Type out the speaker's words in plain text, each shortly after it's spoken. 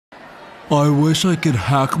I wish I could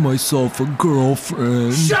hack myself a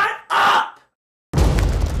girlfriend. Shut up!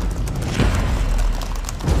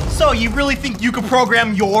 So, you really think you could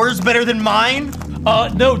program yours better than mine?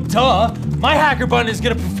 No, duh. My hacker button is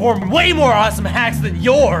gonna perform way more awesome hacks than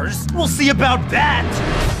yours. We'll see about that.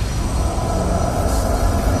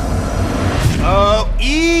 Oh,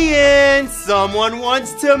 Ian, someone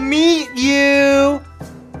wants to meet you.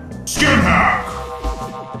 Skin hack.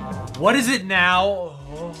 What is it now?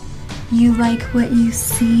 You like what you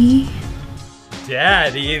see?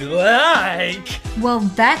 Daddy, like. Well,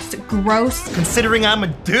 that's gross. Considering I'm a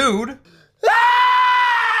dude.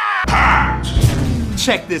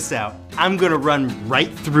 Check this out. I'm gonna run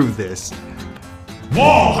right through this.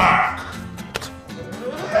 Wall hack.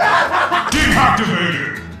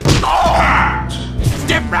 Deactivated. Hacked.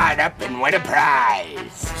 Step right up and win a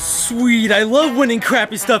prize. Sweet, I love winning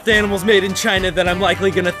crappy stuffed animals made in China that I'm likely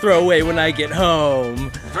gonna throw away when I get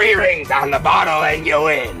home. 3 rings on the bottle and you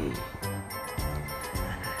win.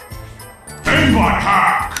 Aimbot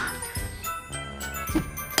hack.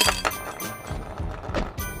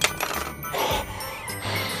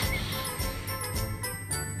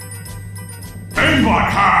 Aimbot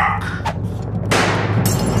hack.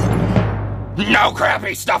 No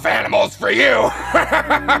crappy stuffed animals for you.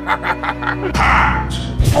 Hacked.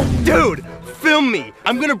 Oh, dude, film me.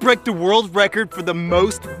 I'm gonna break the world record for the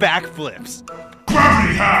most backflips.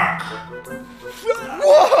 Gravity hack.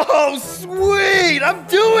 Whoa, sweet! I'm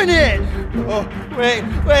doing it! Oh, wait,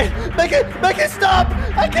 make it stop!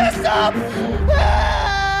 I can't stop!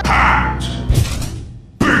 Ah! Hacked.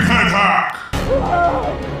 Big head hack.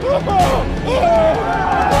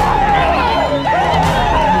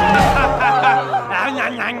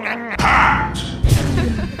 Hacked.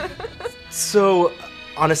 So,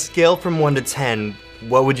 on a scale from 1 to 10,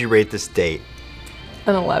 what would you rate this date?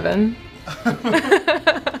 An 11.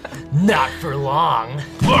 Not for long.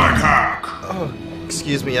 Leg hack. Oh,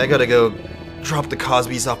 excuse me, I gotta go drop the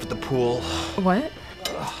Cosbys off at the pool. What?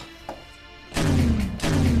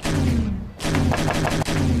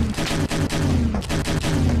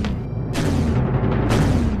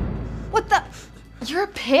 What the? You're a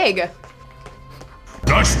pig.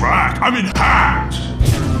 Nice rack. I mean hacked.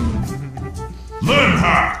 Limb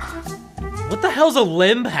hack. What the hell's a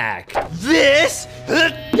limb hack? This?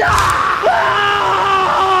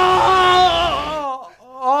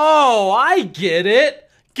 Oh, I get it.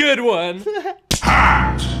 Good one.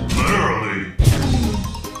 Hacked. Literally.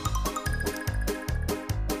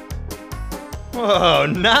 Whoa,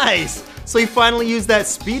 nice! So you finally used that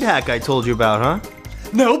speed hack I told you about, huh?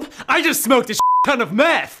 Nope, I just smoked a ton of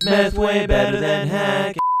meth. Meth way better than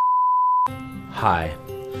hack. Hi.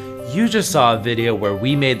 You just saw a video where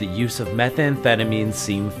we made the use of methamphetamine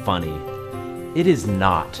seem funny. It is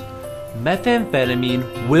not.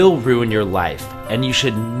 Methamphetamine will ruin your life, and you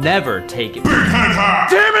should never take it. Big head hack.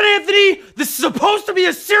 Damn it, Anthony! This is supposed to be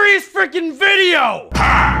a serious freaking video!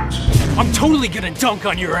 Hacked. I'm totally gonna dunk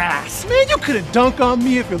on your ass. Man, you couldn't dunk on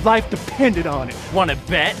me if your life depended on it. Wanna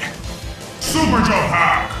bet? Super jump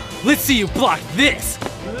hack. Let's see you block this.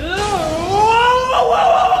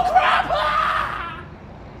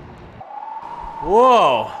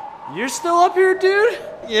 Whoa, you're still up here, dude?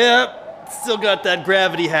 Yep, still got that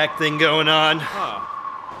gravity hack thing going on.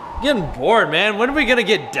 Getting bored, man. When are we gonna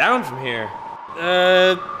get down from here?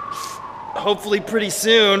 Hopefully pretty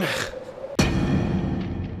soon.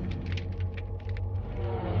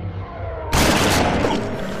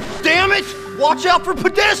 Damn it! Watch out for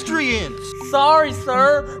pedestrians! Sorry,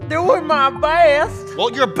 sir. Doing my best.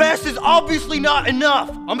 Well, your best is obviously not enough.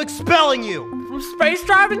 I'm expelling you. From space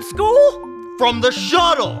driving school? From the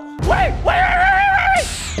shuttle. Wait!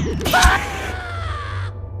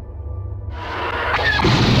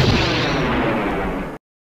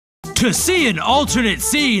 To see an alternate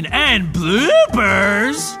scene and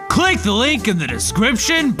bloopers, click the link in the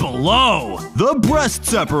description below. The breast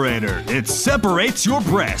separator. It separates your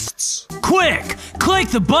breasts. Quick, click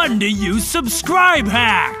the button to use subscribe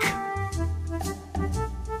hack.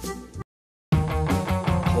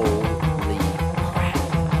 Holy crap.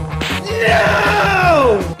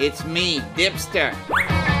 No! It's me, Dipster.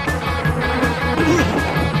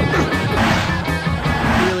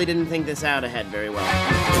 Really didn't think this out ahead very well.